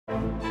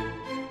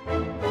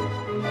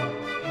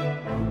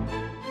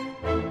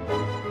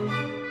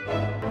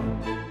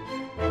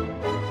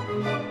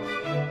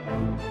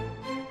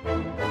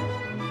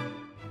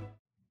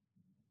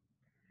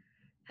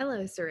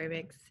Hello,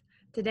 ceramics.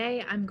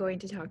 Today I'm going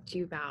to talk to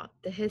you about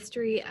the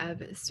history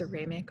of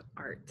ceramic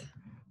art.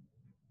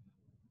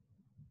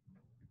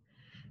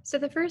 So,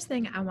 the first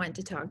thing I want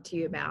to talk to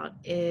you about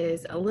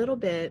is a little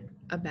bit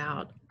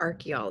about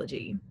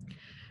archaeology.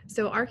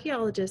 So,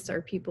 archaeologists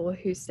are people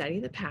who study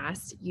the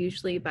past,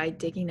 usually by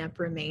digging up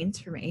remains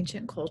from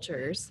ancient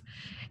cultures.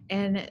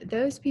 And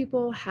those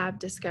people have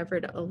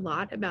discovered a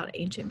lot about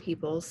ancient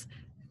peoples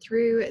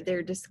through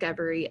their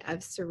discovery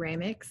of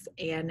ceramics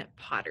and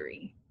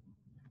pottery.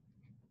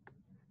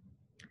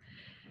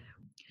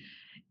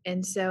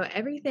 And so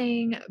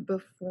everything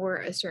before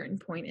a certain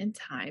point in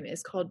time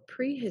is called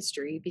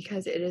prehistory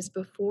because it is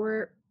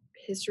before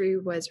history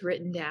was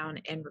written down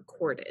and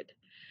recorded.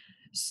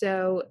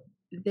 So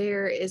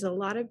there is a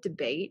lot of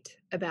debate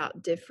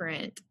about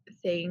different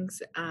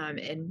things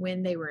and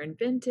when they were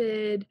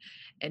invented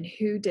and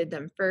who did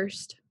them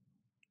first.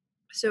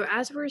 So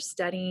as we're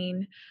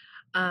studying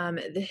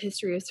the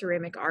history of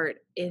ceramic art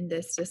in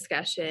this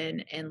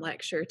discussion and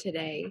lecture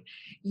today,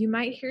 you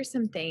might hear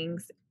some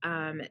things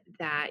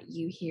that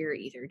you hear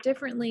either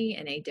differently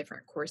in a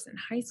different course in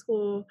high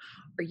school,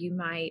 or you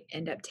might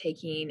end up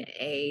taking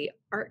a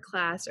art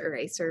class or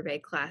a survey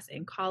class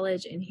in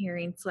college and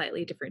hearing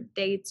slightly different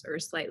dates or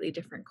slightly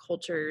different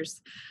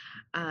cultures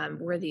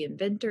were the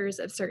inventors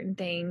of certain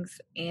things,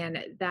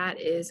 and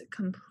that is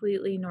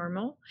completely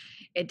normal.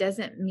 It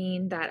doesn't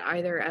mean that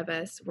either of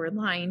us were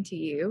lying to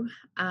you,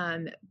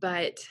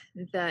 but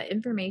the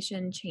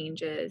information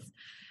changes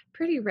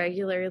pretty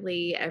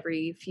regularly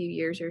every few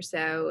years or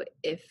so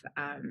if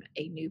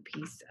a new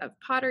piece of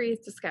pottery is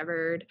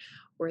discovered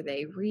or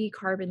they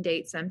recarbon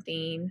date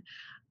something.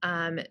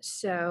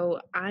 So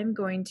I'm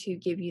going to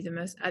give you the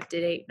most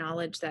up-to-date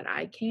knowledge that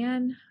I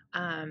can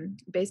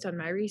based on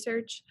my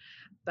research,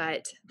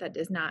 but that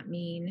does not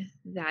mean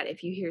that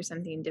if you hear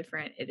something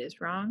different, it is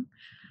wrong.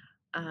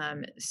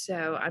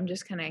 So I'm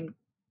just going to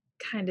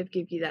kind of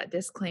give you that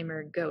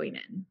disclaimer going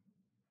in.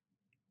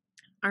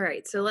 All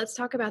right, so let's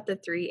talk about the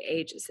three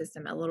age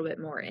system a little bit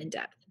more in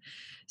depth.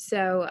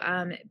 So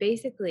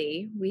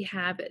basically, we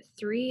have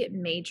three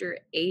major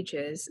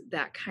ages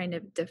that kind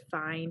of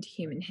defined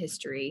human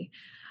history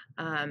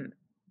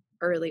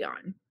early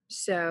on.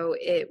 So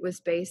it was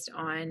based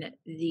on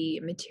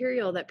the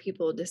material that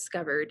people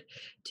discovered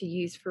to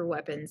use for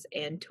weapons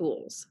and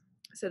tools.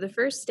 So the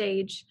first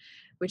stage,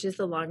 which is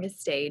the longest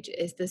stage,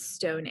 is the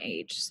Stone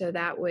Age. So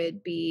that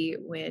would be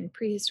when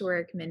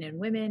prehistoric men and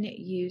women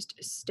used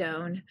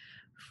stone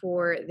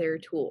for their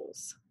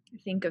tools.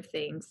 Think of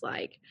things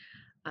like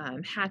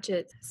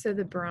hatchets. So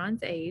the Bronze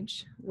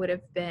Age would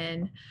have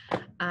been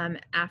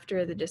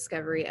after the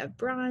discovery of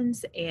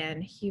bronze,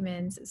 and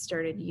humans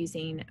started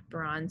using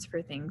bronze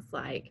for things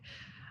like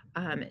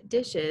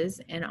dishes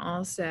and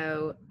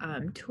also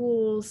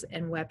tools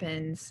and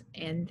weapons,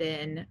 and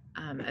then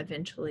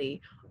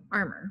eventually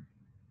armor.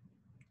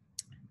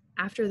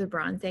 After the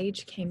Bronze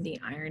Age came the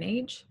Iron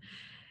Age.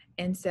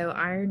 And so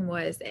iron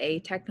was a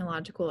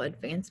technological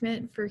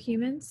advancement for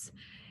humans,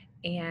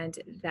 and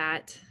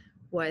that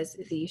was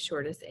the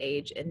shortest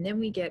age. And then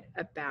we get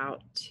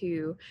about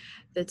to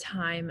the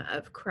time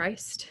of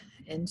Christ.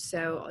 And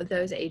so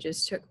those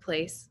ages took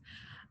place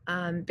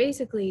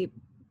basically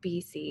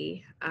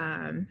BC.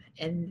 And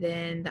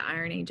then the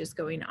Iron Age is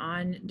going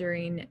on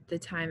during the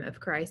time of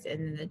Christ, and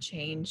then the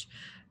change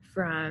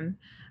from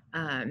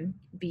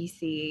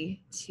BC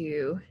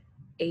to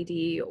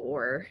AD,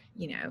 or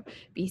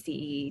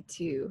BCE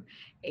to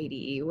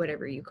ADE,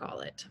 whatever you call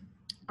it.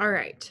 All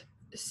right,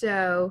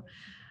 so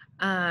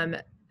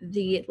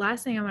the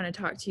last thing I want to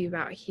talk to you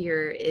about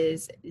here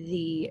is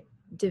the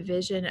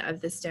division of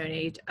the Stone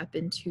Age up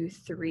into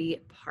three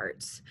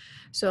parts.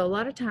 So a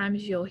lot of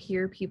times you'll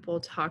hear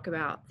people talk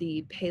about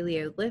the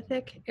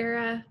Paleolithic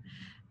era,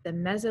 the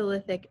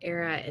Mesolithic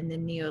era, and the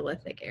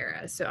Neolithic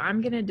era. So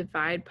I'm going to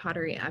divide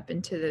pottery up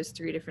into those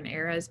three different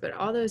eras, but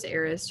all those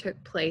eras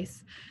took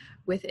place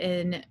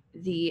within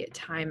the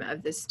time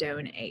of the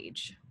Stone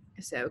Age.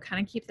 So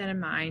kind of keep that in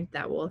mind.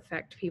 That will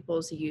affect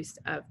people's use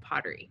of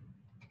pottery.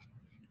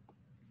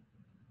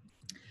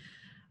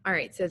 All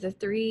right, so the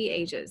three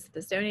ages,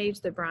 the Stone Age,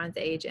 the Bronze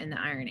Age, and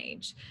the Iron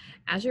Age.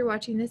 As you're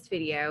watching this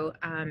video,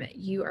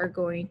 you are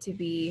going to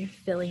be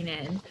filling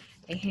in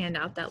a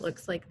handout that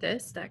looks like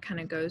this, that kind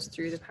of goes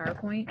through the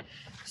PowerPoint.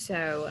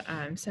 So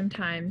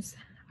sometimes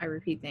I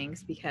repeat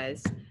things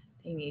because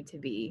they need to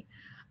be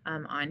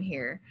on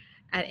here.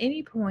 At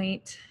any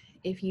point,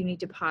 if you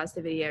need to pause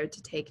the video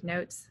to take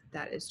notes,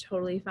 that is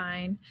totally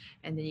fine.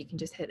 And then you can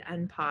just hit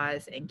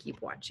unpause and keep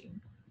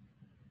watching.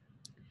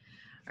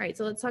 All right,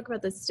 so let's talk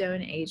about the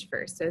Stone Age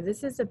first. So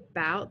this is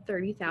about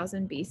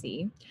 30,000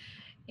 BC.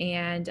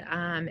 And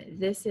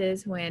this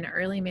is when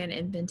early man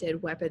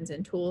invented weapons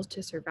and tools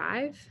to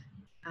survive.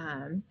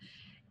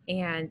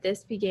 And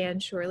this began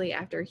shortly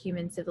after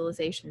human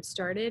civilization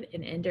started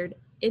and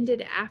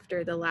ended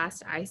after the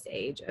last ice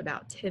age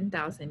about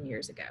 10,000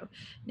 years ago.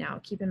 Now,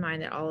 keep in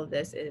mind that all of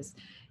this is,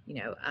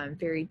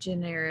 very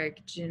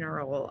generic,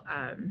 general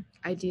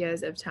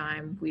ideas of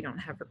time. We don't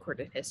have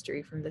recorded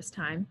history from this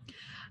time.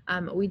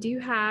 We do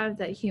have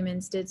that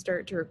humans did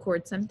start to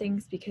record some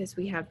things because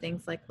we have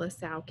things like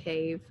LaSalle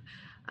Cave,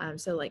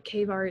 so like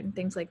cave art and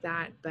things like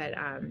that, but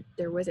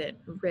there wasn't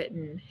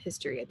written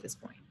history at this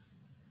point.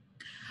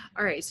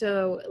 All right,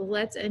 so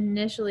let's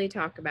initially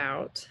talk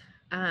about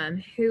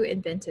who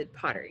invented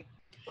pottery.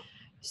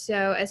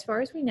 So as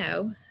far as we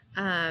know,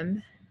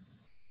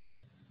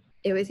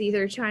 it was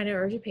either China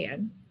or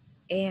Japan.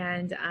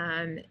 And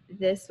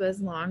this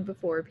was long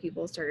before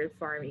people started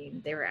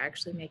farming. They were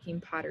actually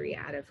making pottery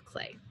out of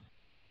clay.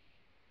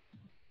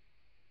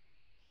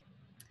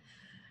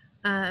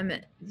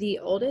 The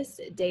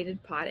oldest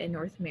dated pot in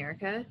North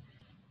America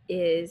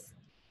is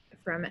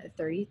from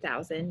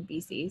 30,000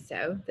 BC,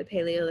 so the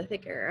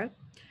Paleolithic era.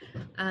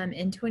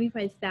 In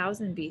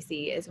 25,000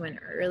 BC is when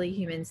early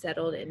humans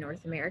settled in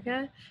North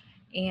America,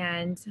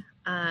 and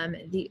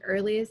the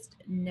earliest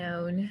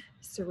known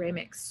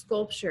ceramic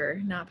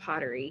sculpture, not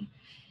pottery,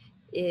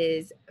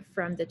 is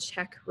from the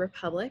Czech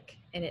Republic,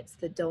 and it's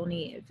the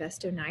Dolní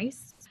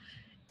Věstonice.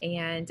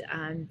 And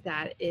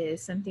that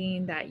is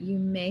something that you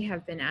may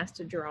have been asked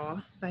to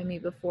draw by me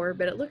before,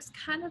 but it looks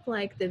kind of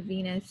like the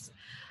Venus,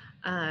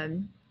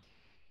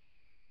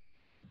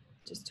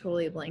 just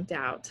totally blanked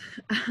out.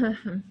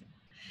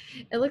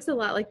 It looks a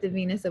lot like the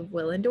Venus of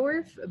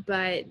Willendorf,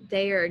 but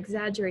they are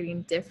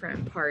exaggerating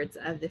different parts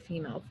of the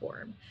female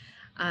form.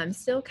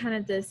 Still kind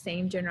of the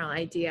same general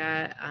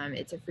idea.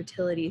 It's a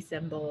fertility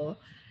symbol,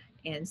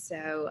 and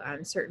so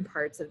certain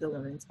parts of the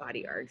woman's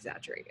body are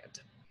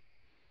exaggerated.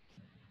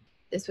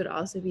 This would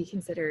also be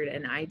considered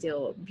an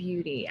ideal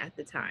beauty at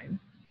the time.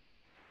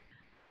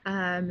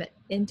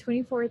 In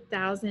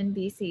 24,000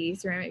 BC,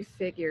 ceramic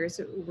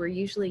figures were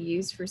usually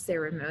used for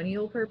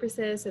ceremonial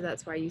purposes, so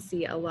that's why you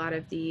see a lot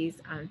of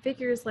these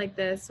figures like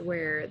this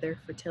where they're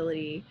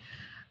fertility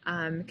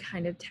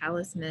kind of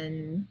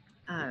talisman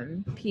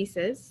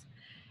pieces.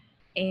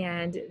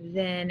 And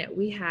then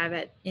we have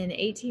in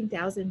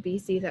 18,000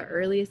 BC, the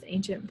earliest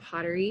ancient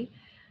pottery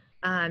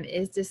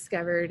is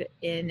discovered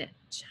in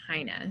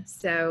China.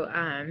 So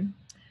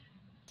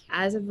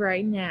as of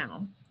right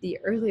now, the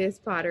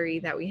earliest pottery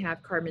that we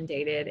have carbon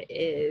dated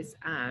is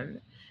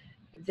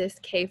this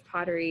cave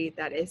pottery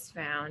that is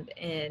found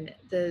in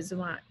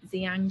the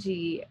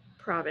Jiangxi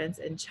province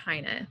in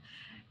China.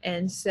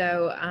 And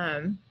so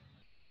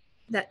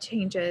that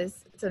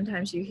changes.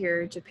 Sometimes you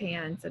hear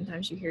Japan,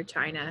 sometimes you hear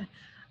China.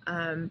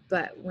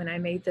 But when I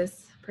made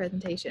this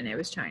presentation, it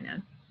was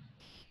China.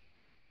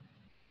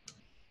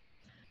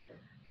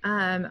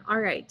 All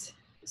right,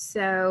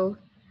 so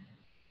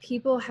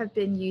people have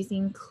been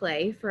using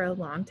clay for a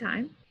long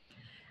time.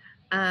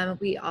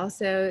 We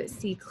also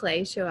see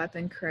clay show up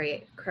in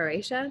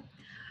Croatia.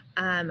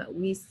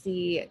 We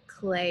see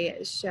clay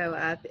show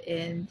up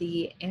in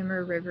the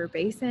Amur River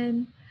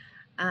Basin.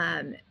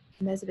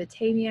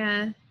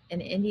 Mesopotamia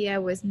and India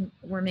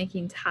were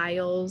making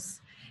tiles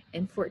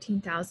in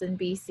 14,000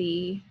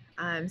 BC.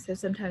 So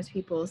sometimes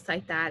people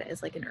cite that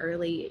as like an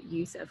early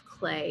use of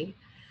clay.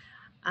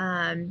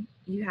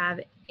 You have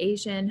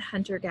Asian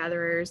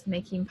hunter-gatherers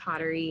making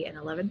pottery in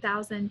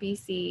 11,000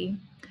 BC.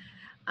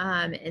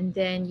 And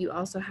then you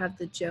also have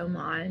the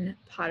Jomon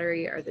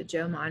pottery or the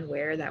Jomon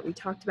ware that we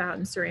talked about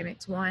in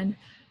Ceramics 1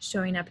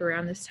 showing up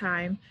around this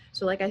time.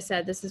 So like I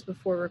said, this is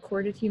before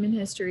recorded human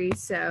history,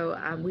 so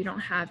we don't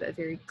have a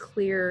very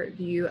clear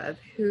view of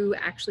who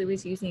actually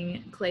was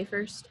using clay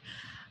first.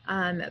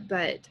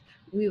 But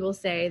we will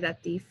say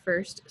that the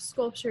first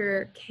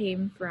sculpture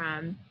came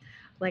from,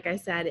 like I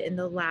said in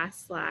the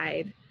last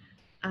slide,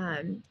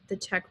 the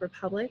Czech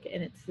Republic,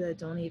 and it's the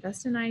Dolní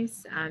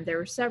Věstonice. There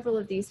were several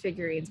of these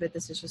figurines, but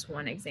this is just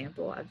one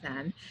example of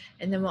them.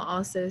 And then we'll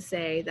also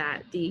say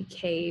that the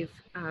cave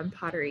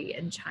pottery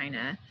in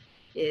China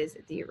is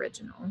the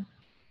original.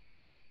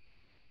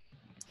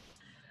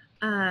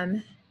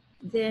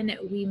 Then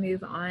we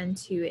move on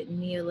to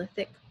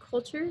Neolithic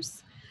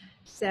cultures.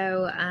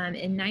 So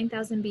in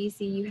 9,000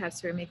 BC, you have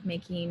ceramic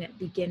making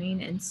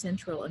beginning in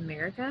Central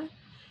America.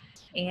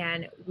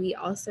 And we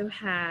also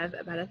have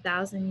about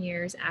 1,000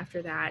 years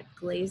after that,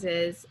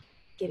 glazes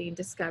getting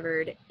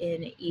discovered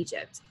in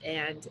Egypt.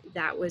 And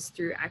that was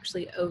through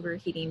actually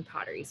overheating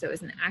pottery. So it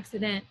was an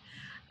accident.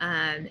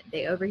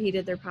 They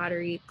overheated their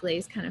pottery.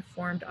 Glaze kind of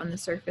formed on the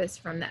surface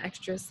from the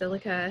extra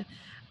silica,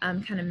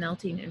 kind of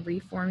melting and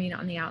reforming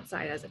on the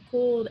outside as it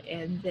cooled.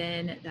 And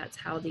then that's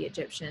how the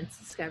Egyptians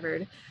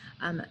discovered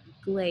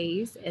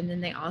glaze. And then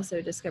they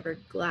also discovered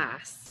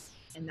glass.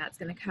 And that's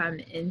going to come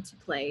into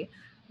play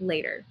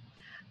later.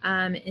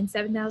 In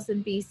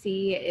 7,000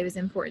 BC, it was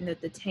important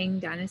that the Tang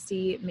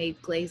dynasty made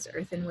glazed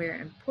earthenware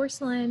and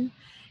porcelain.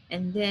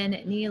 And then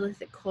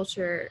Neolithic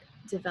culture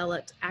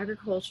developed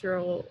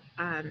agricultural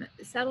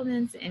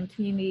settlements and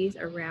communities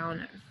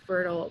around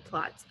fertile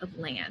plots of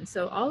land.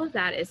 So all of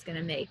that is going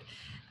to make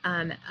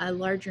a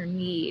larger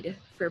need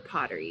for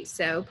pottery.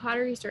 So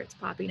pottery starts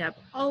popping up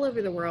all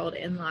over the world,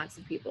 and lots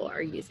of people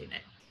are using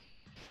it.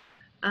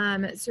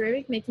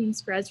 Ceramic making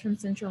spreads from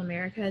Central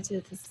America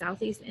to the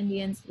Southeast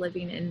Indians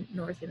living in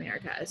North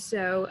America.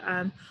 So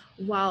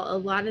while a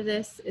lot of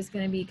this is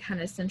going to be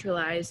kind of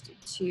centralized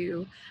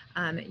to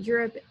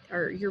Europe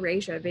or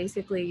Eurasia,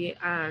 basically,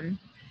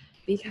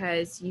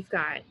 because you've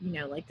got,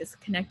 like this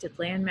connected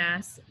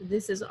landmass,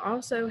 this is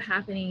also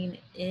happening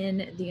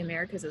in the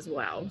Americas as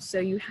well. So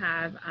you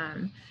have,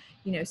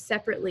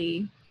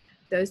 separately,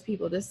 those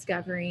people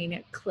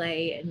discovering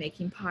clay and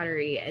making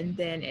pottery, and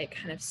then it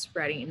kind of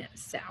spreading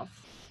south.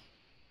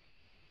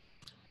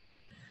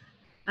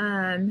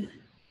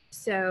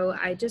 So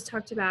I just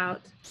talked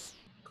about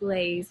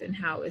glaze and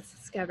how it was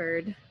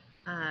discovered.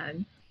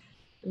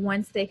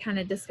 Once they kind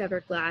of discover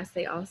glass,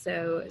 they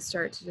also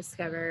start to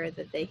discover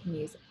that they can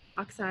use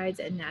oxides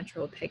and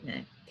natural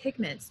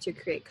pigments to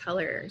create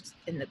colors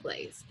in the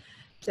glaze.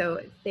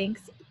 So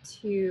thanks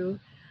to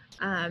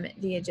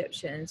the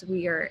Egyptians,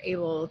 we are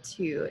able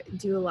to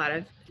do a lot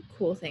of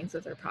cool things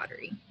with our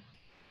pottery.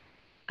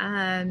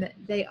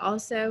 They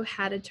also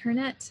had a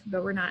turnet,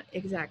 but we're not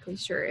exactly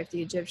sure if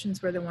the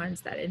Egyptians were the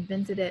ones that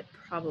invented it.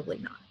 Probably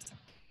not.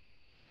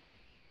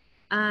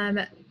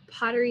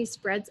 Pottery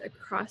spreads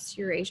across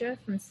Eurasia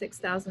from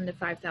 6,000 to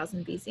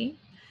 5,000 BC.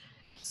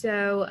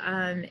 So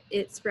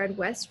it spread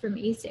west from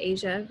East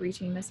Asia,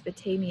 reaching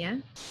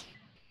Mesopotamia,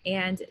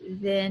 and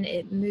then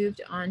it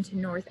moved on to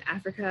North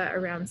Africa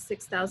around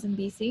 6,000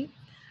 BC.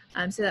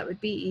 So that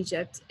would be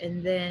Egypt,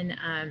 and then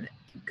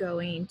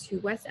going to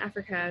West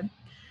Africa.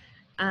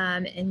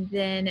 And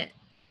then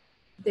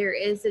there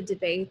is a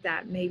debate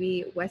that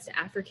maybe West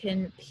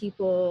African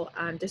people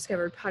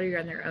discovered pottery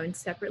on their own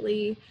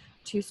separately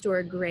to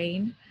store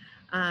grain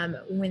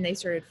when they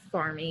started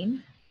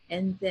farming.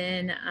 And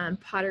then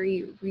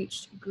pottery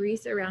reached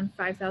Greece around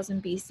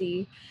 5,000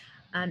 BC.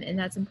 And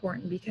that's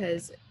important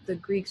because the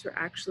Greeks were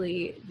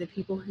actually the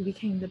people who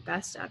became the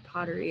best at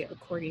pottery,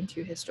 according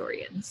to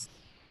historians.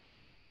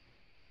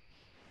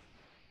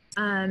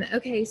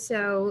 Okay,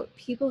 so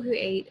people who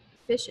ate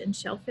fish and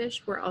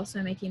shellfish were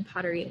also making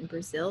pottery in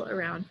Brazil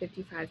around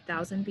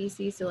 55,000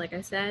 BC. So like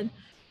I said,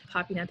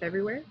 popping up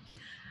everywhere.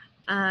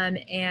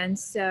 And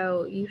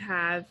so you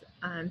have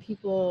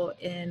people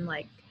in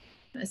like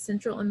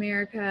Central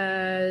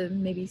America,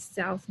 maybe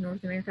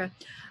North America.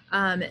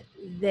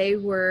 They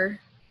were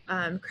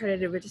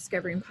credited with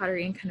discovering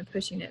pottery and kind of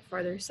pushing it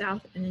farther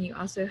south. And then you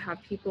also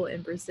have people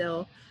in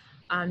Brazil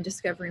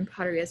discovering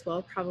pottery as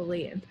well,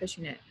 probably, and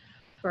pushing it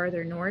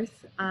farther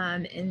north.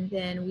 And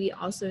then we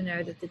also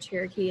know that the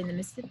Cherokee and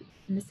the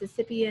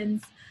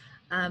Mississippians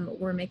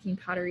were making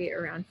pottery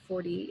around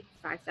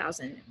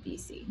 45,000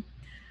 BC.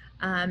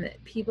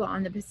 People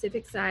on the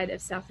Pacific side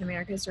of South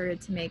America started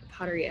to make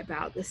pottery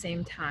about the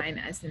same time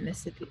as the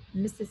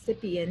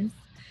Mississippians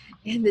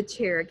and the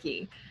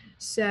Cherokee.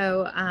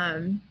 So,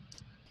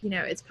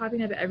 it's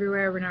popping up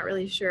everywhere. We're not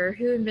really sure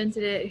who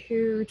invented it,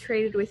 who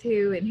traded with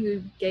who, and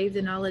who gave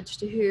the knowledge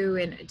to who,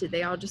 and did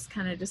they all just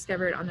kind of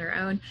discover it on their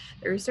own?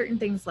 There were certain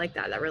things like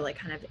that that were like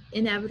kind of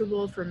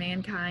inevitable for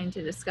mankind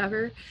to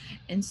discover.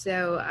 And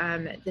so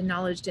the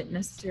knowledge didn't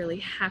necessarily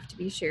have to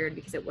be shared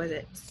because it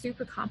wasn't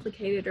super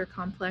complicated or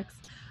complex.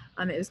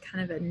 It was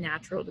kind of a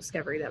natural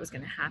discovery that was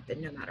going to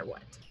happen no matter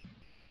what.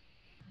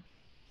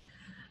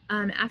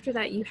 After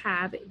that, you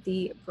have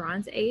the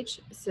Bronze Age.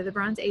 So the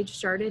Bronze Age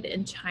started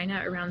in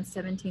China around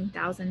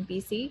 17,000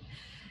 BC,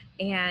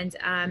 and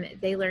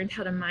they learned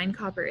how to mine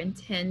copper and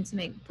tin to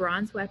make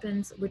bronze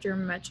weapons, which are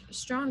much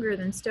stronger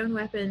than stone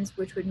weapons,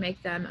 which would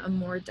make them a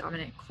more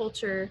dominant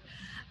culture.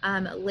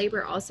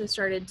 Labor also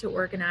started to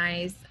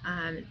organize.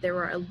 There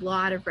were a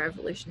lot of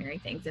revolutionary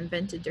things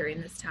invented during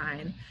this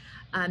time.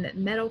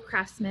 Metal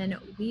craftsmen,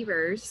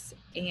 weavers,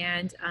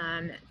 and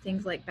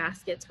things like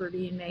baskets were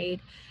being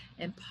made,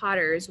 and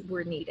potters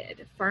were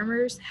needed.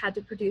 Farmers had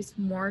to produce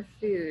more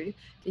food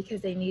because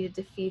they needed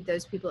to feed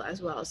those people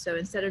as well. So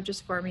instead of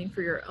just farming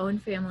for your own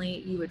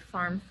family, you would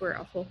farm for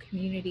a whole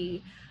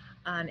community,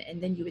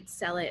 and then you would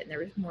sell it, and there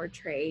was more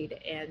trade,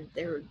 and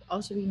there would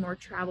also be more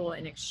travel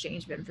and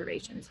exchange of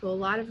information. So a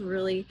lot of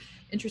really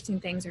interesting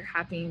things are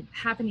happening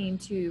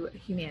to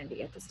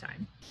humanity at this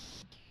time.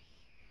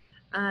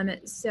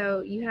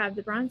 So you have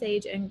the Bronze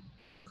Age and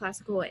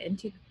classical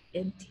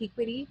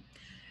antiquity.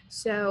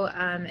 So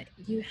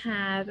you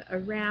have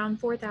around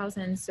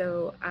 4,000,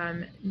 so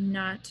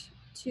not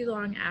too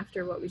long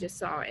after what we just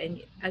saw.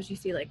 And as you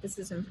see, like, this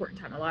is an important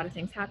time. A lot of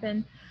things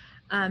happen.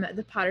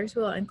 The potter's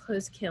wheel and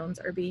closed kilns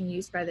are being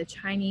used by the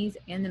Chinese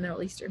and the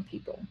Middle Eastern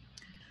people.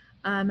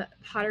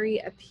 Pottery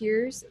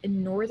appears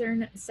in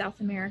northern South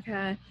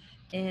America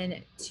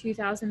in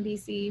 2000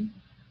 BC.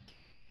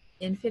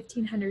 In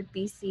 1500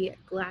 BC,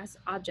 glass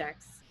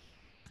objects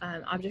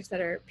that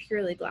are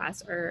purely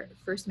glass, are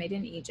first made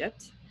in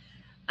Egypt.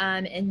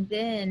 And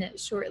then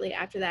shortly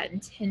after that, in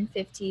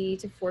 1050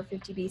 to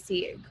 450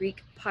 BC,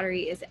 Greek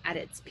pottery is at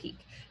its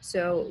peak.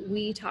 So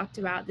we talked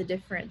about the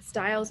different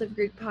styles of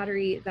Greek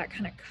pottery. That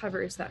kind of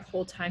covers that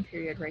whole time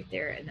period right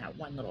there in that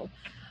one little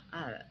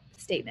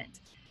statement.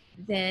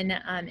 Then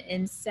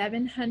in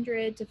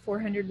 700 to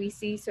 400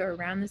 BC, so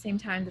around the same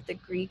time that the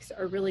Greeks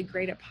are really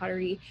great at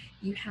pottery,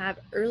 you have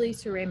early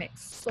ceramic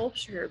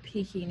sculpture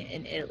peaking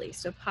in Italy.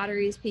 So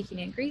pottery is peaking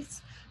in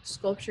Greece,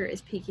 sculpture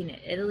is peaking in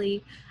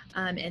Italy,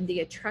 and the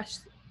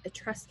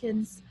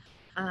Etruscans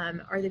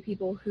are the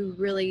people who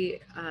really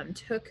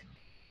took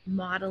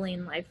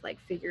modeling lifelike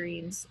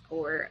figurines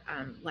or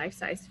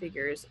life-size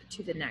figures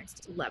to the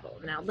next level.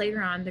 Now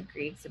later on the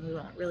Greeks, and we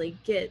won't really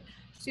get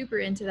super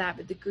into that,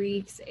 but the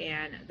Greeks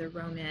and the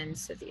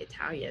Romans, so the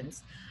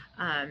Italians,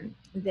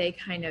 they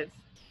kind of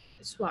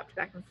swapped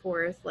back and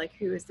forth like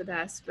who is the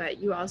best, but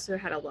you also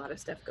had a lot of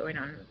stuff going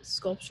on with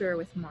sculpture,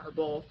 with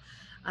marble,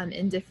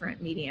 in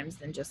different mediums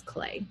than just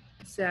clay.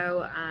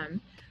 So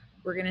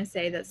we're going to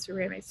say that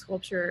ceramic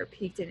sculpture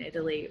peaked in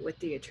Italy with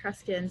the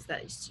Etruscans.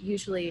 That's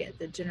usually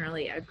the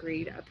generally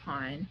agreed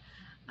upon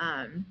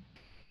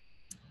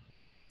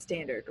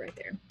standard right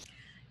there.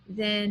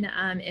 Then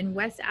in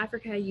West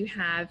Africa, you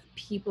have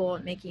people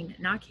making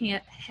knock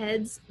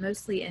heads,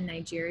 mostly in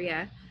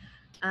Nigeria.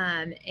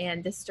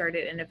 And this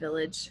started in a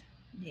village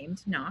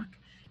named Knock.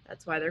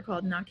 That's why they're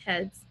called knock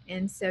heads.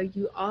 And so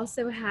you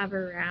also have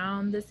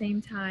around the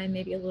same time,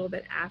 maybe a little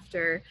bit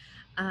after,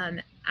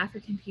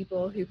 African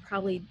people who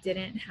probably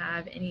didn't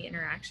have any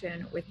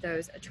interaction with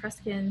those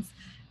Etruscans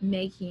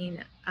making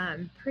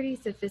pretty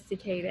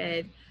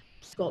sophisticated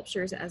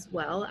sculptures as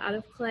well out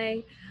of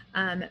clay.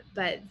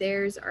 But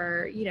theirs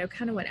are, you know,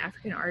 kind of what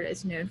African art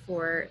is known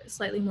for,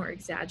 slightly more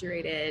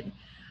exaggerated.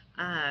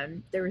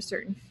 There were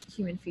certain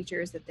human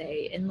features that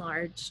they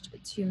enlarged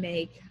to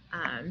make,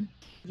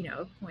 you know,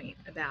 a point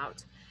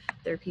about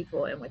their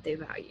people and what they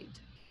valued.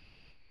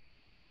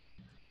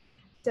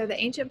 So the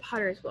ancient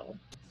potter's wheel,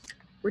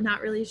 we're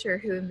not really sure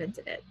who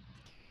invented it.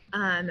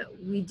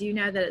 We do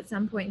know that at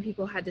some point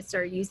people had to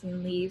start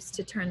using leaves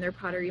to turn their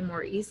pottery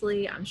more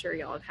easily. I'm sure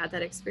y'all have had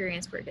that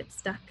experience where it gets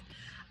stuck.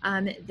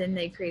 Then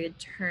they created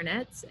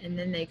turnets, and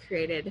then they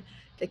created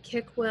the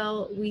kick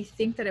wheel. We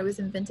think that it was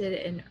invented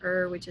in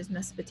which is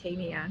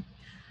Mesopotamia.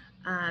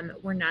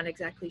 We're not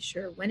exactly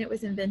sure when it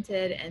was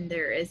invented, and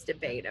there is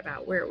debate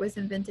about where it was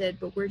invented,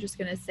 but we're just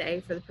going to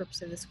say for the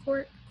purpose of this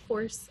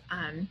course,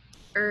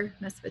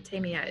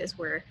 Mesopotamia is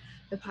where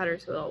the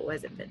potter's wheel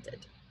was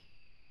invented.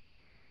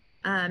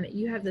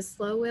 You have the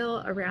slow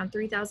wheel around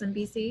 3000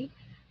 BC,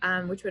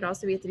 which would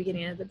also be at the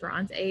beginning of the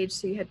Bronze Age.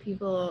 So you had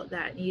people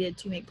that needed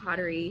to make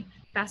pottery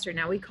faster.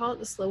 Now we call it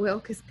the slow wheel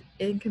because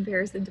in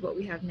comparison to what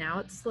we have now,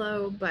 it's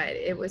slow, but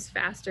it was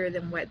faster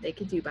than what they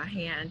could do by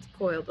hand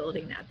coil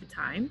building at the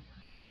time.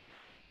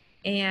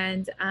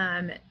 And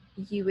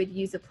you would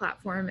use a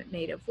platform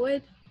made of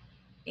wood,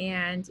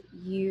 and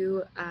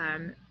you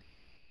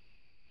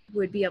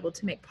would be able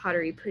to make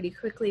pottery pretty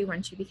quickly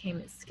once you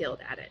became skilled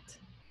at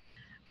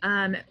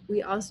it.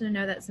 We also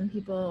know that some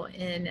people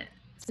in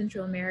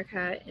Central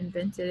America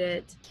invented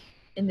it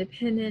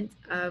independent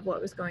of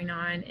what was going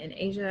on in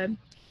Asia.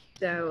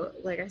 So,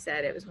 like I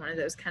said, it was one of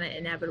those kind of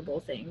inevitable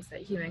things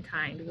that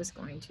humankind was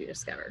going to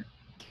discover.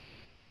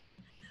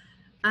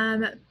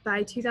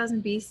 By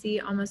 2000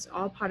 BC, almost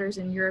all potters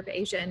in Europe,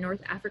 Asia, and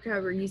North Africa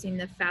were using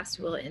the fast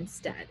wheel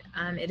instead.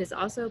 It is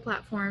also a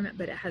platform,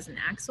 but it has an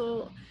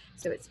axle,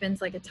 so it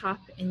spins like a top,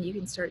 and you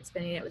can start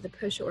spinning it with a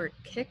push or a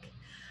kick.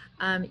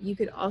 You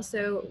could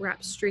also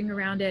wrap string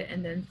around it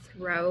and then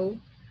throw,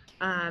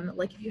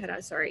 like if you had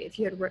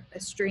a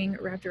string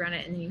wrapped around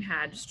it and then you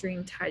had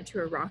string tied to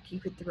a rock, you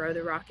could throw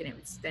the rock and it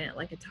would spin it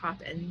like a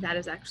top. And that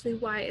is actually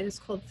why it is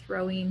called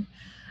throwing,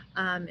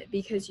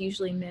 because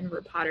usually men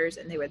were potters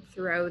and they would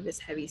throw this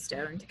heavy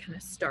stone to kind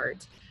of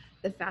start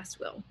the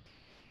fast wheel.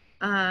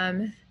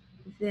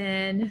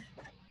 Then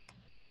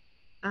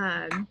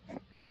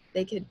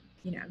they could,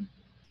 you know,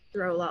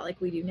 throw a lot like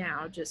we do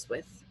now, just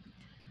with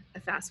a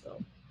fast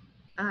wheel.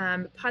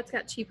 Pots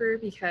got cheaper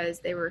because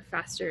they were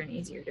faster and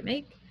easier to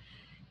make.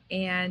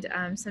 And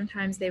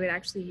sometimes they would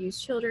actually use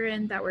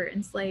children that were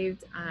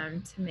enslaved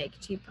to make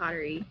cheap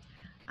pottery.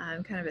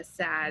 Kind of a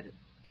sad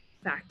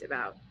fact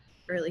about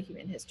early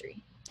human history.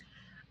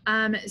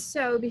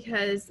 So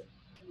because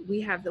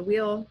we have the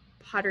wheel,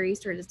 pottery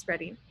started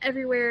spreading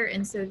everywhere.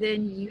 And so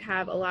then you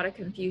have a lot of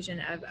confusion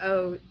of,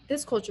 oh,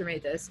 this culture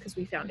made this because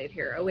we found it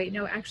here. Oh, wait,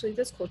 no, actually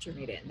this culture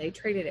made it and they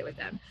traded it with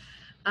them.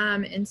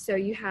 And so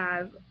you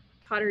have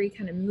pottery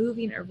kind of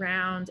moving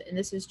around, and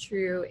this is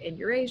true in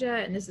Eurasia,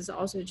 and this is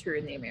also true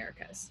in the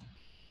Americas.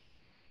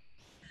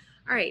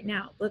 All right,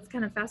 now let's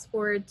kind of fast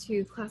forward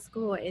to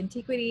classical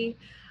antiquity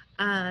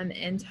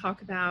and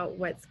talk about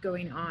what's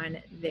going on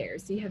there.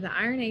 So you have the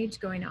Iron Age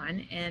going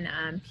on,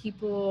 and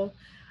people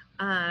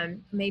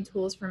made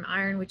tools from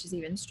iron, which is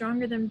even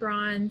stronger than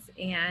bronze,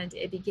 and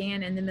it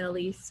began in the Middle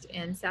East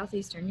and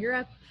Southeastern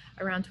Europe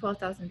around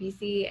 12,000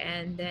 BC,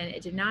 and then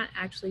it did not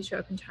actually show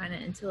up in China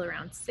until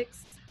around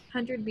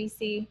 600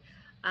 BC,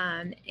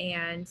 and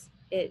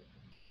it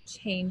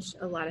changed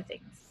a lot of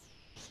things.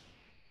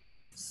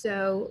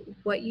 So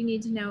what you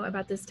need to know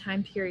about this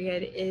time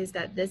period is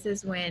that this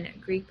is when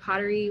Greek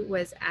pottery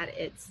was at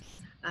its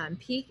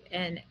peak,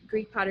 and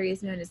Greek pottery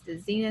is known as the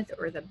zenith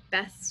or the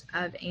best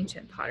of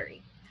ancient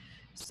pottery.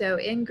 So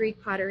in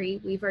Greek pottery,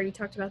 we've already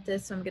talked about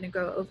this, so I'm going to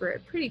go over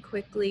it pretty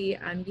quickly.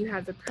 You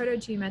have the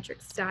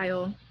proto-geometric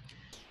style,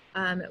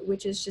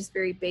 which is just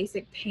very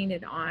basic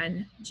painted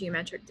on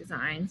geometric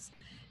designs.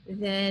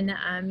 Then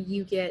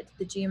you get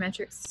the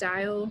geometric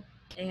style,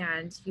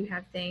 and you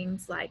have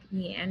things like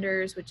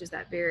meanders, which is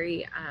that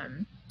very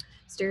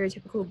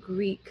stereotypical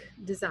Greek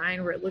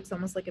design where it looks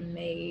almost like a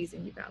maze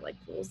and you've got like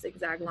little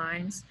zigzag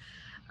lines.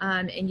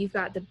 And you've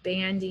got the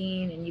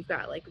banding, and you've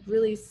got like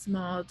really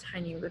small,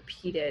 tiny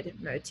repeated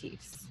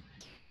motifs.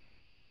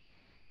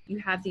 You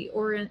have the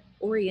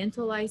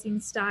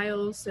orientalizing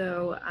style.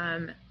 So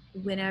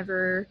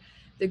whenever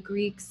the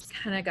Greeks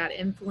kind of got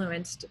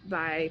influenced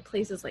by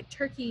places like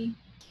Turkey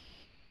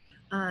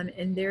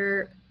and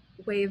their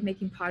way of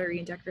making pottery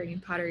and decorating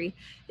pottery,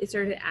 they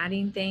started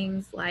adding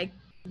things like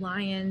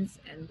lions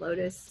and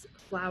lotus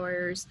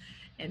flowers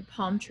and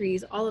palm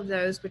trees, all of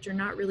those which are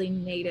not really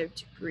native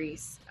to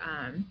Greece.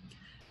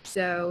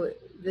 So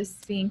the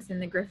Sphinx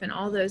and the Griffin,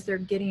 all those they're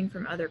getting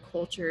from other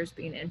cultures,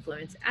 being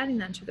influenced, adding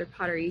that to their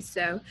pottery.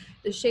 So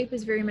the shape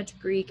is very much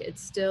Greek.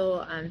 It's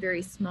still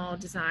very small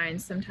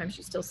designs. Sometimes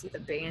you still see the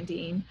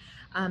banding,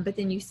 but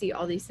then you see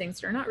all these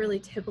things that are not really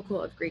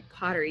typical of Greek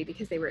pottery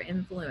because they were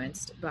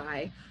influenced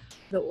by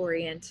the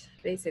Orient,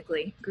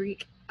 basically.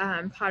 Greek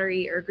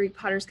pottery or Greek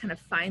potters kind of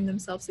find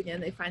themselves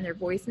again. They find their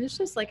voice. And it's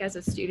just like as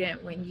a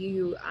student, when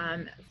you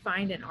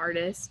find an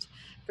artist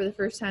for the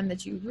first time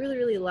that you really,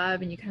 really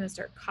love, and you kind of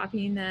start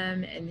copying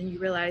them, and then you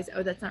realize,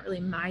 oh, that's not really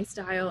my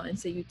style. And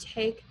so you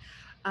take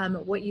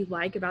what you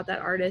like about that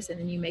artist and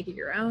then you make it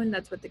your own.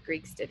 That's what the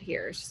Greeks did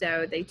here.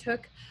 So they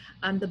took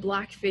the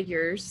black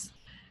figures,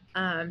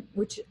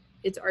 which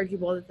it's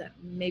arguable that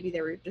maybe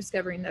they were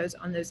discovering those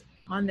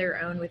on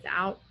their own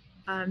without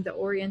the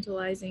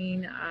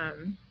orientalizing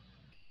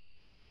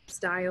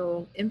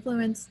style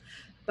influence,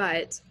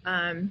 but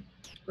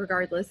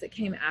regardless, it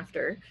came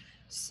after.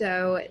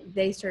 So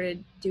they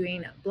started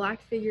doing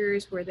black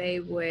figures where they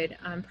would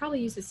probably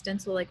use a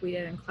stencil like we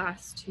did in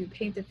class to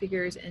paint the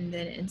figures, and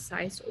then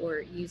incise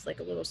or use like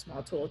a little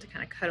small tool to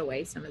kind of cut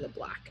away some of the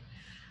black.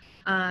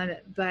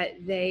 But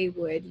they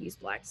would use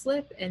black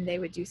slip, and they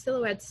would do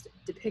silhouettes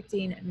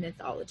depicting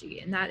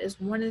mythology, and that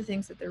is one of the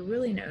things that they're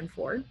really known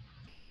for.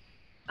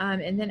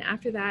 And then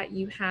after that,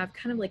 you have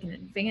kind of like an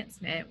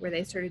advancement where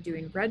they started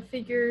doing red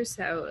figures.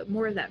 So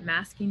more of that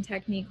masking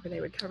technique where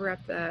they would cover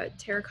up the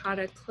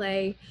terracotta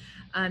clay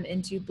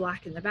and do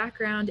black in the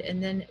background,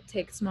 and then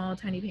take small,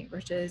 tiny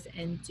paintbrushes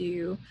and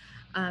do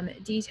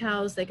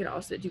details. They could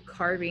also do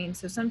carving.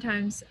 So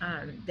sometimes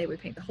they would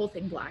paint the whole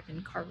thing black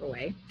and carve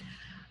away.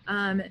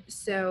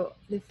 So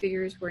the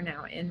figures were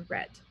now in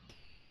red.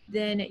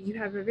 Then you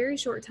have a very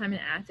short time in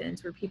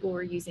Athens where people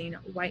were using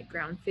white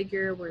ground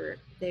figure, where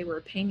they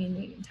were painting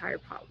the entire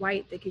pot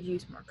white. They could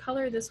use more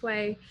color this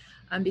way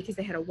because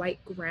they had a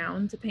white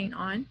ground to paint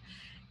on.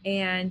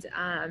 And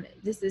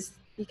this is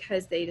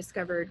because they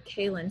discovered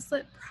kaolin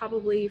slip,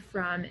 probably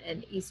from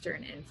an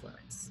Eastern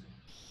influence.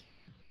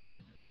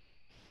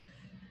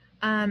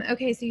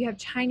 Okay, so you have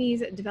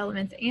Chinese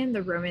developments and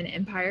the Roman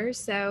Empire.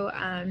 So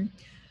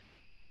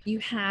you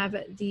have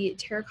the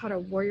terracotta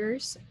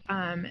warriors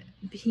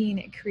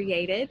being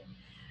created,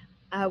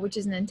 which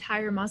is an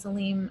entire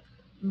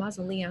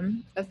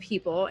mausoleum of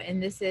people.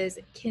 And this is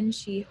Qin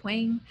Shi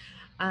Huang,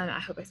 I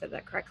hope I said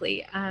that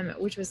correctly,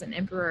 which was an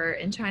emperor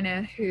in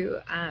China who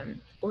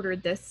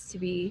ordered this to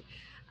be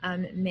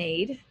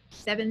made.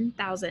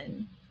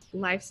 7,000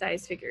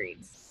 life-size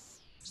figurines.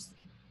 Just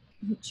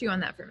chew on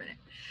that for a minute.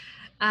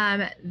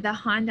 The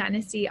Han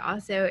Dynasty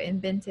also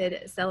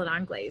invented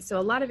celadon glaze. So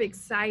a lot of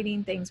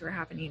exciting things were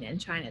happening in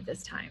China at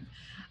this time.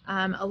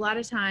 A lot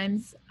of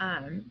times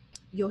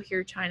you'll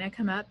hear China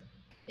come up.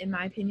 In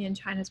my opinion,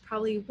 China is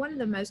probably one of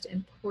the most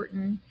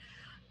important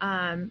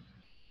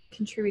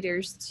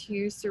contributors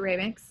to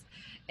ceramics.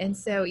 And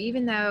so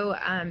even though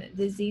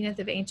the zenith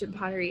of ancient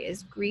pottery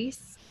is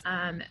Greece,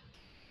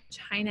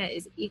 China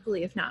is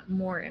equally, if not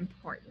more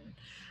important.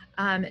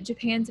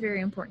 Japan's very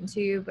important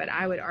too, but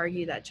I would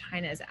argue that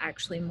China is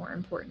actually more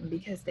important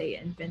because they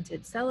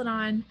invented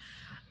celadon.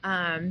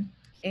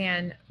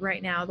 And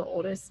right now, the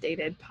oldest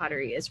dated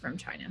pottery is from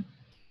China.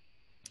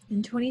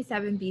 In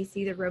 27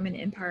 BC, the Roman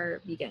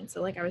Empire began.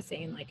 So like I was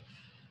saying, like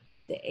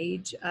the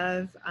age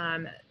of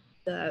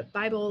the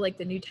Bible, like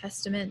the New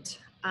Testament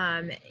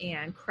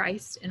and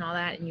Christ and all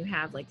that. And you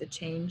have like the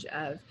change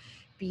of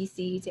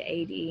BC to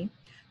AD.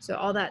 So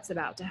all that's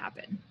about to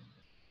happen.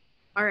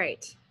 All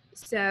right.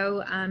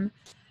 So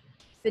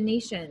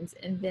Phoenicians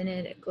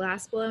invented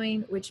glass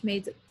blowing, which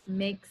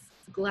makes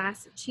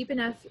glass cheap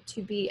enough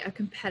to be a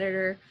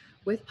competitor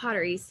with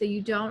pottery. So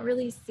you don't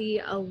really see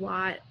a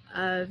lot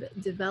of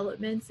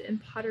developments in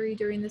pottery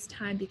during this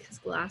time because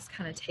glass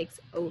kind of takes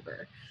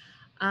over.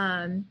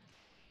 And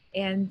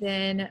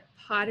then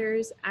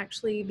potters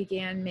actually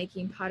began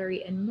making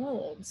pottery in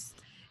molds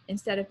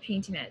instead of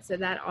painting it. So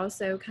that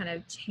also kind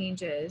of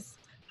changes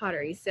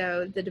pottery.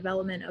 So the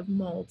development of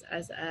molds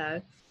as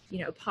a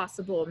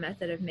possible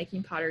method of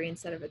making pottery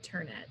instead of a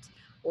turnet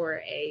or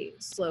a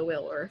slow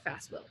wheel or a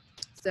fast wheel.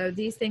 So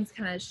these things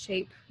kind of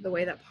shape the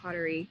way that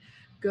pottery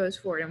goes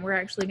forward. And we're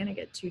actually going to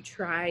get to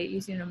try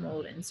using a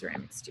mold in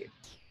ceramics too.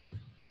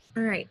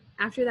 All right,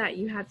 after that,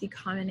 you have the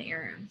Common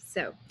Era.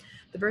 So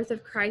the birth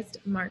of Christ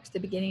marks the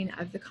beginning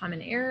of the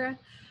Common Era,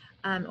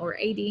 or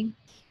AD.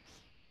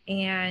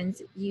 And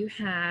you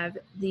have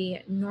the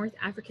North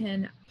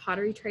African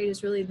pottery trade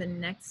is really the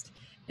next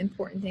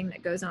important thing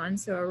that goes on.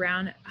 So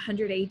around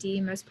 100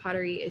 AD, most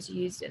pottery is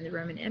used in the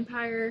Roman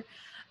Empire,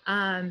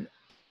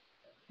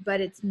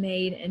 but it's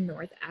made in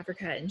North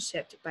Africa and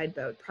shipped by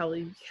boat,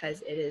 probably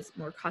because it is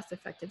more cost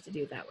effective to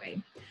do that way.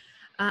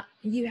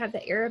 You have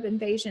the Arab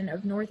invasion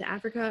of North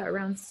Africa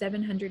around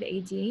 700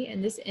 AD,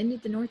 and this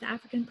ended the North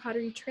African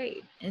pottery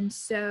trade. And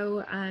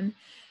so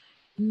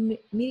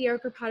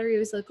mediocre pottery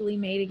was locally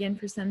made again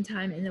for some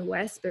time in the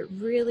West, but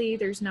really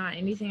there's not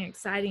anything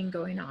exciting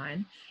going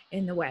on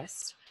in the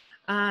West.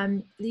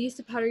 The use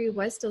of pottery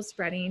was still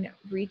spreading,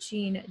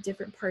 reaching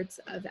different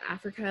parts of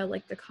Africa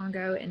like the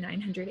Congo in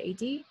 900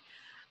 AD.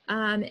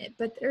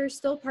 But there are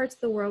still parts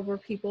of the world where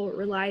people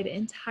relied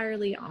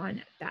entirely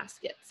on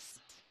baskets.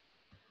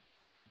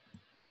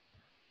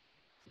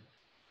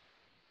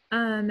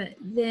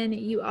 Then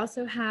you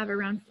also have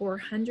around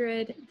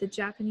 400, the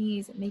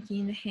Japanese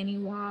making the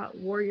Haniwa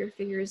warrior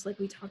figures like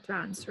we talked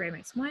about in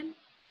Ceramics 1.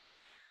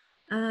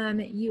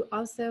 You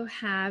also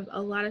have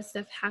a lot of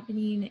stuff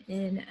happening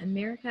in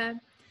America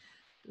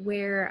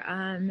where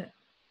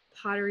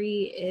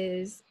pottery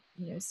is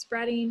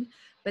spreading.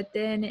 But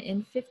then in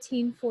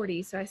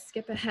 1540, so I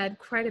skip ahead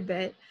quite a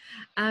bit,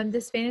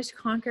 the Spanish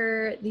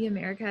conquer the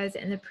Americas,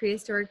 and the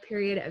prehistoric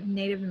period of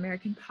Native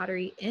American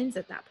pottery ends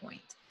at that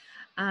point.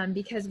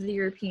 Because of the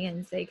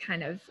Europeans, they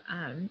kind of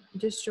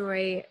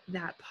destroy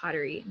that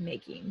pottery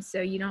making.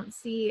 So you don't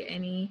see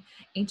any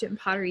ancient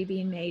pottery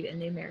being made in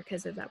the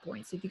Americas at that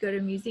point. So if you go to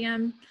a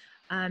museum,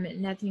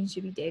 nothing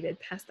should be dated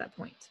past that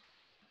point.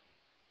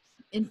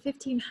 In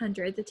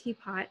 1500, the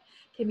teapot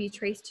can be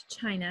traced to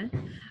China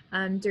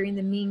during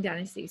the Ming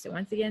Dynasty. So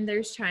once again,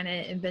 there's China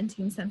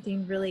inventing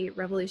something really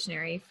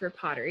revolutionary for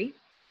pottery.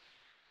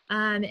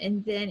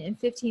 And then in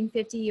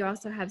 1550, you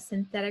also have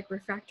synthetic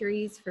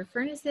refractories for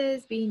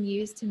furnaces being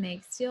used to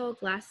make steel,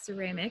 glass,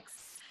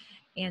 ceramics,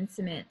 and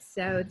cement.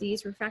 So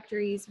these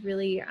refractories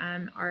really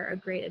are a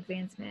great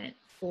advancement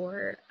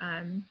for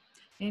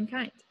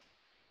mankind.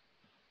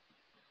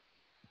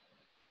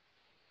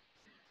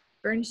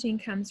 Burnishing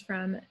comes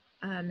from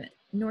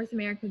North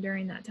America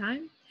during that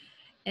time.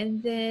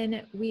 And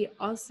then we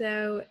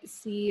also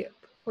see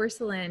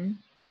porcelain,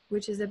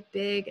 which is a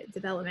big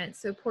development.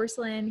 So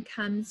porcelain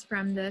comes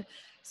from the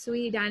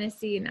Sui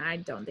dynasty, and I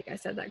don't think I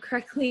said that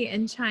correctly,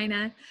 in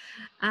China.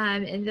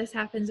 And this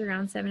happens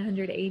around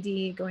 700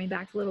 AD, going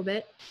back a little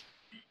bit.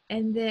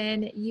 And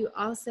then you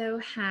also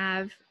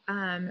have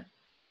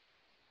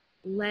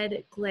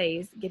lead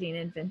glaze getting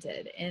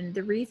invented. And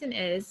the reason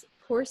is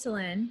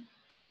porcelain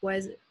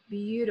was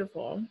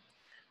beautiful,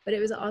 but it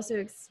was also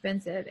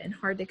expensive and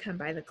hard to come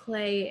by the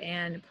clay,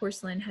 and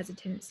porcelain has a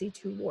tendency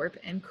to warp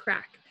and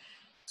crack.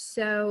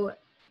 So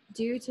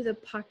due to the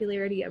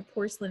popularity of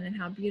porcelain and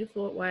how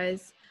beautiful it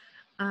was,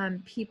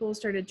 people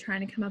started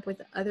trying to come up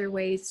with other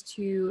ways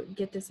to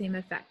get the same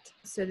effect.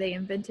 So they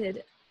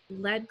invented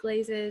lead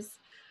glazes,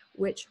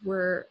 which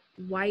were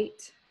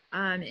white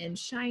and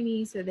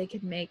shiny, so they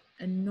could make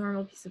a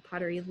normal piece of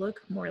pottery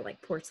look more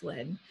like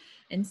porcelain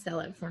and sell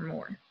it for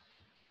more.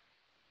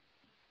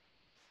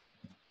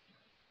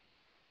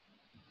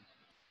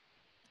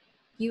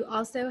 You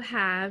also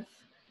have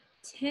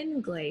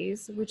tin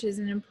glaze, which is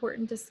an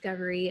important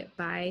discovery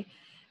by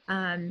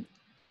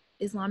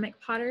Islamic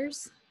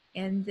potters,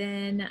 and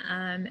then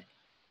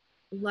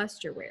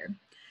lusterware.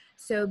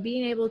 So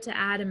being able to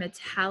add a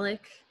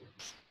metallic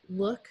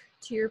look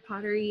to your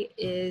pottery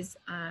is,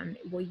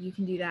 well, you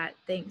can do that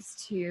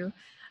thanks to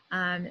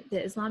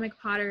the Islamic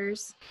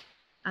potters.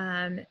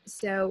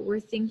 So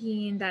we're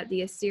thinking that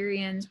the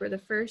Assyrians were the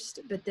first,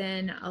 but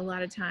then a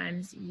lot of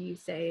times you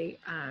say,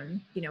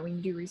 when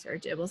you do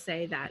research, it will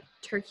say that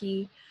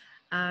Turkey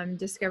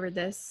discovered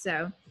this.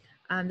 So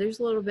there's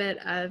a little bit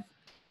of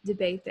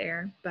debate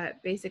there,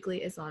 but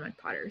basically Islamic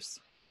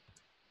potters.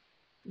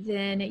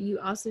 Then you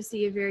also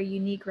see a very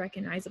unique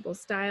recognizable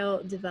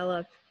style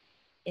develop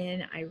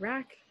in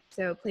Iraq.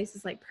 So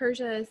places like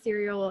Persia,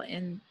 Syria,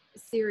 and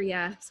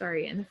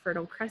the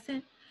Fertile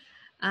Crescent.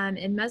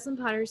 And Muslim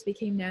potters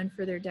became known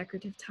for their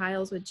decorative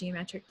tiles with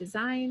geometric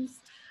designs.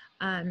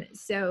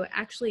 So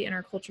actually in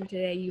our culture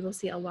today, you will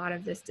see a lot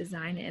of this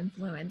design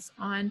influence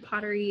on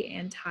pottery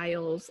and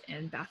tiles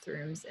and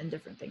bathrooms and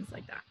different things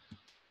like that.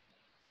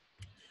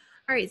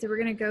 All right, so we're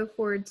going to go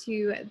forward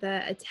to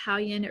the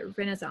Italian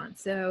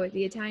Renaissance. So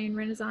the Italian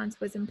Renaissance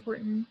was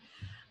important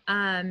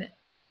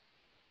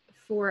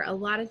for a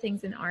lot of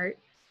things in art,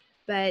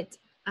 but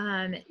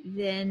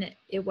then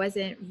it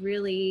wasn't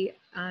really,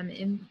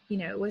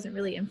 it wasn't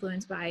really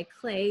influenced by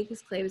clay,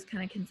 because clay was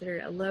kind of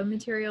considered a low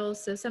material.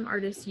 So some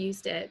artists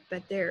used it,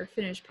 but their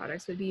finished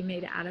products would be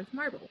made out of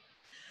marble.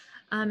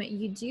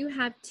 You do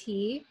have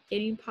tea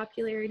gaining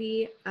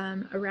popularity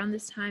around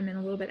this time and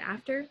a little bit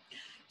after.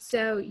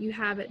 So you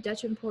have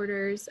Dutch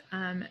importers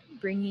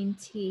bringing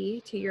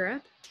tea to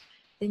Europe.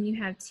 Then you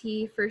have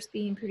tea first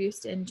being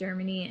produced in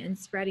Germany and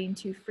spreading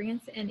to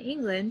France and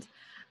England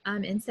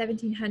in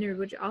 1700,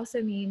 which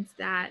also means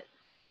that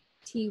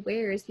tea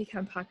wares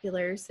become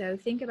popular. So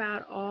think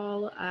about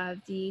all of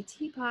the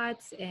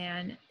teapots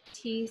and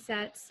tea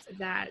sets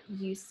that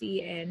you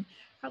see in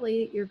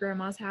probably your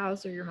grandma's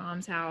house or your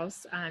mom's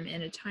house,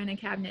 in a china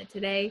cabinet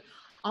today.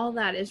 All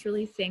that is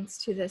really thanks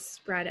to the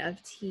spread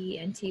of tea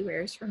and tea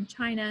wares from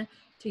China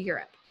to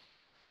Europe.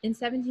 In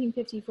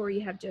 1754,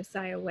 you have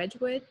Josiah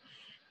Wedgwood,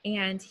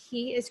 and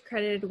he is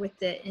credited with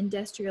the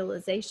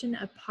industrialization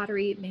of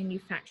pottery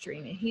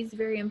manufacturing. And he's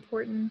very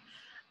important.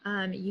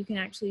 You can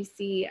actually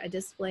see a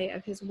display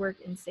of his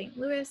work in St.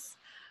 Louis,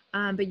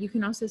 but you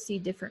can also see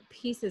different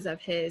pieces of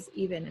his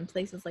even in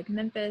places like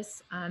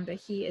Memphis, but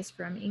he is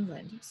from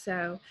England.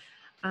 So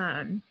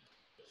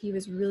he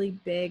was really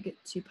big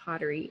to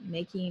pottery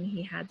making.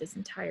 He had this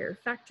entire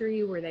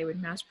factory where they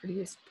would mass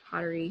produce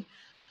pottery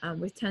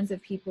with tons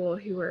of people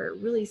who were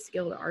really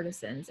skilled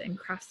artisans and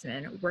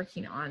craftsmen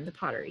working on the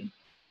pottery.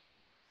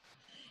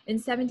 In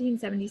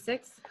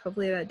 1776,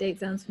 hopefully that date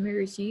sounds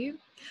familiar to you,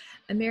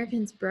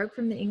 Americans broke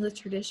from the English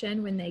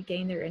tradition when they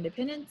gained their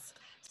independence.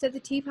 So the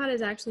teapot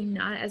is actually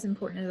not as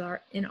important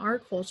in our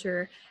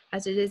culture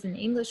as it is in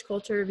English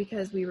culture,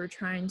 because we were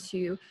trying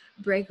to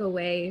break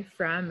away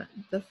from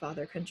the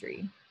father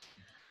country.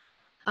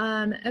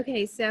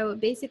 Okay, so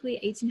basically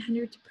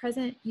 1800 to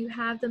present, you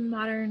have the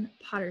modern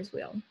potter's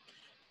wheel.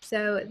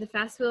 So the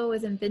fast wheel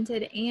was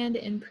invented and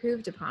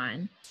improved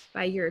upon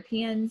by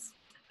Europeans.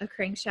 A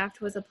crankshaft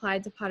was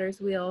applied to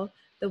potter's wheel.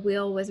 The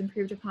wheel was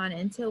improved upon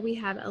until we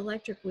have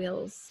electric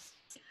wheels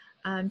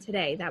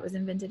today. That was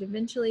invented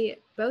eventually.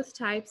 Both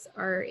types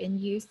are in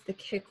use, the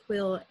kick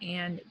wheel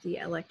and the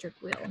electric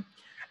wheel.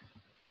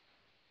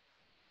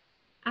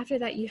 After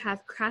that, you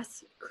have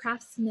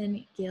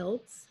craftsman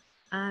guilds.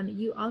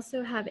 You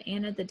also have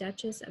Anna the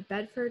Duchess of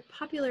Bedford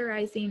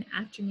popularizing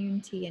afternoon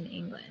tea in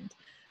England.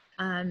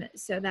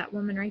 So that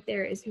woman right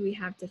there is who we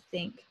have to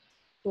thank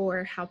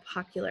for how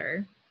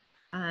popular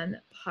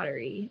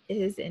pottery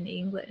is in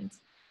England.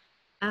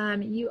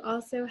 You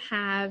also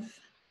have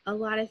a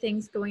lot of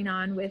things going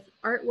on with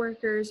art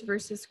workers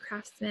versus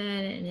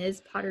craftsmen, and is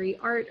pottery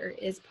art or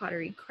is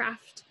pottery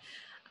craft?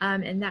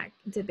 And that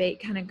debate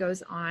kind of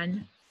goes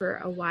on for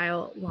a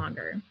while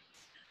longer.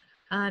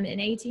 In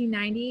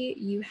 1890,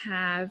 you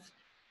have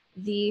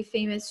the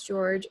famous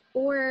George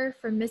Orr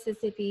from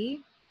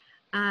Mississippi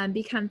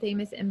become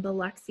famous in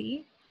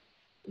Biloxi.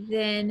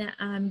 Then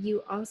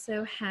you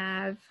also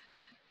have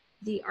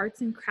the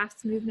arts and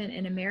crafts movement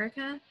in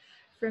America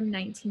from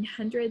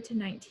 1900 to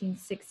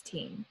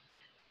 1916.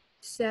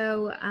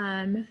 So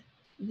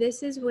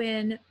this is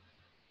when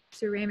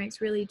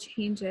ceramics really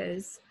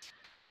changes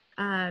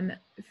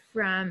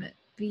from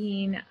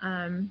being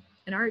an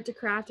art to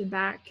craft and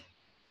back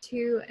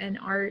to an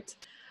art.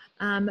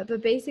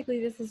 But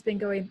basically this has been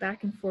going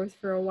back and forth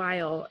for a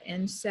while.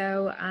 And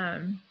so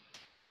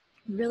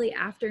really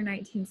after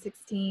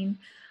 1916,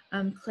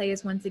 clay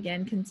is once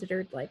again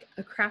considered like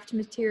a craft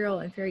material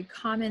and very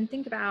common.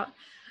 Think about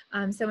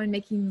someone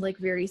making like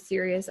very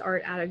serious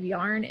art out of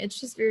yarn. It's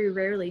just very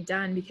rarely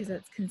done because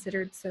it's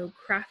considered so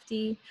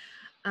crafty.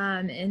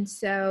 And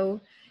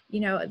so, you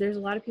know, there's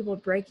a lot of people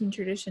breaking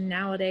tradition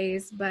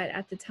nowadays, but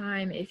at the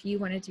time, if you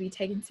wanted to be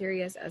taken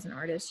serious as an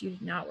artist, you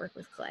did not work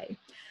with clay.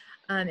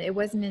 It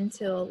wasn't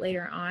until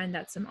later on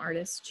that some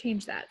artists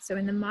changed that. So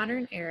in the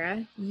modern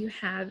era, you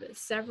have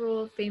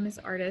several famous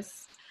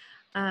artists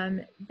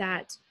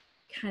that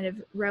kind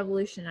of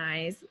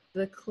revolutionize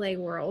the clay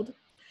world.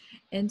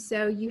 And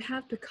so you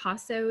have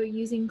Picasso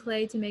using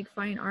clay to make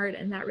fine art,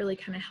 and that really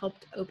kind of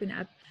helped open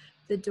up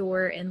the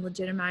door and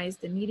legitimize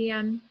the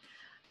medium.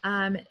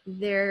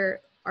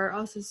 There are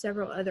also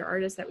several other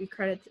artists that we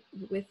credit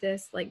with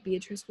this, like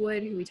Beatrice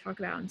Wood, who we talk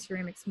about in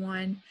Ceramics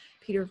 1,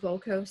 Peter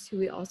Volkos, who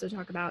we also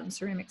talk about in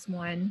Ceramics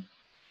 1.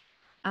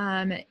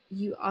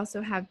 You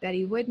also have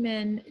Betty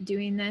Woodman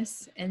doing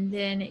this, and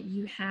then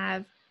you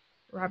have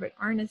Robert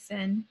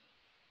Arneson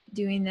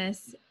doing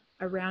this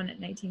around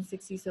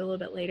 1960, so a little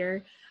bit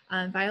later.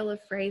 Viola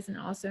Frey is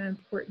also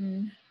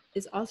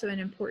an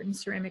important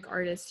ceramic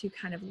artist who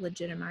kind of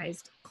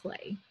legitimized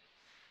clay.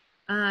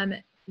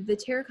 The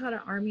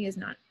terracotta army is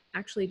not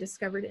actually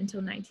discovered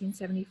until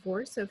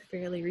 1974, so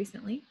fairly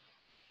recently.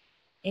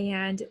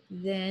 And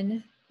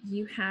then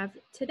you have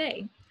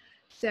today.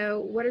 So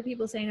what are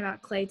people saying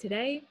about clay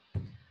today?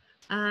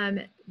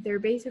 They're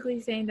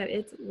basically saying that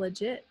it's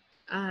legit.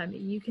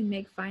 You can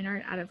make fine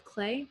art out of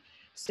clay.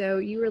 So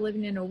you were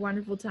living in a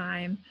wonderful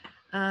time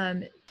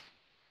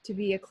to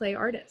be a clay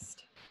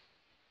artist.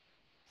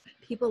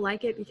 People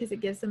like it because it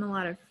gives them a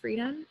lot of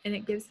freedom, and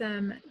it gives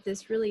them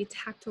this really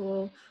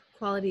tactile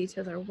quality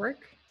to their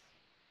work.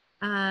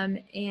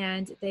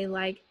 And they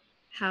like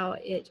how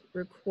it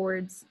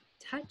records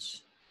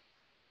touch.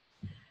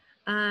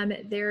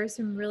 There are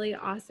some really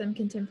awesome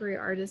contemporary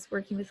artists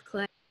working with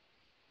clay.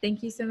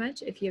 Thank you so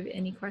much. If you have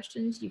any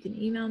questions, you can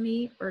email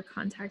me or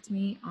contact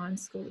me on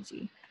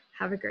Schoology.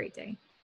 Have a great day.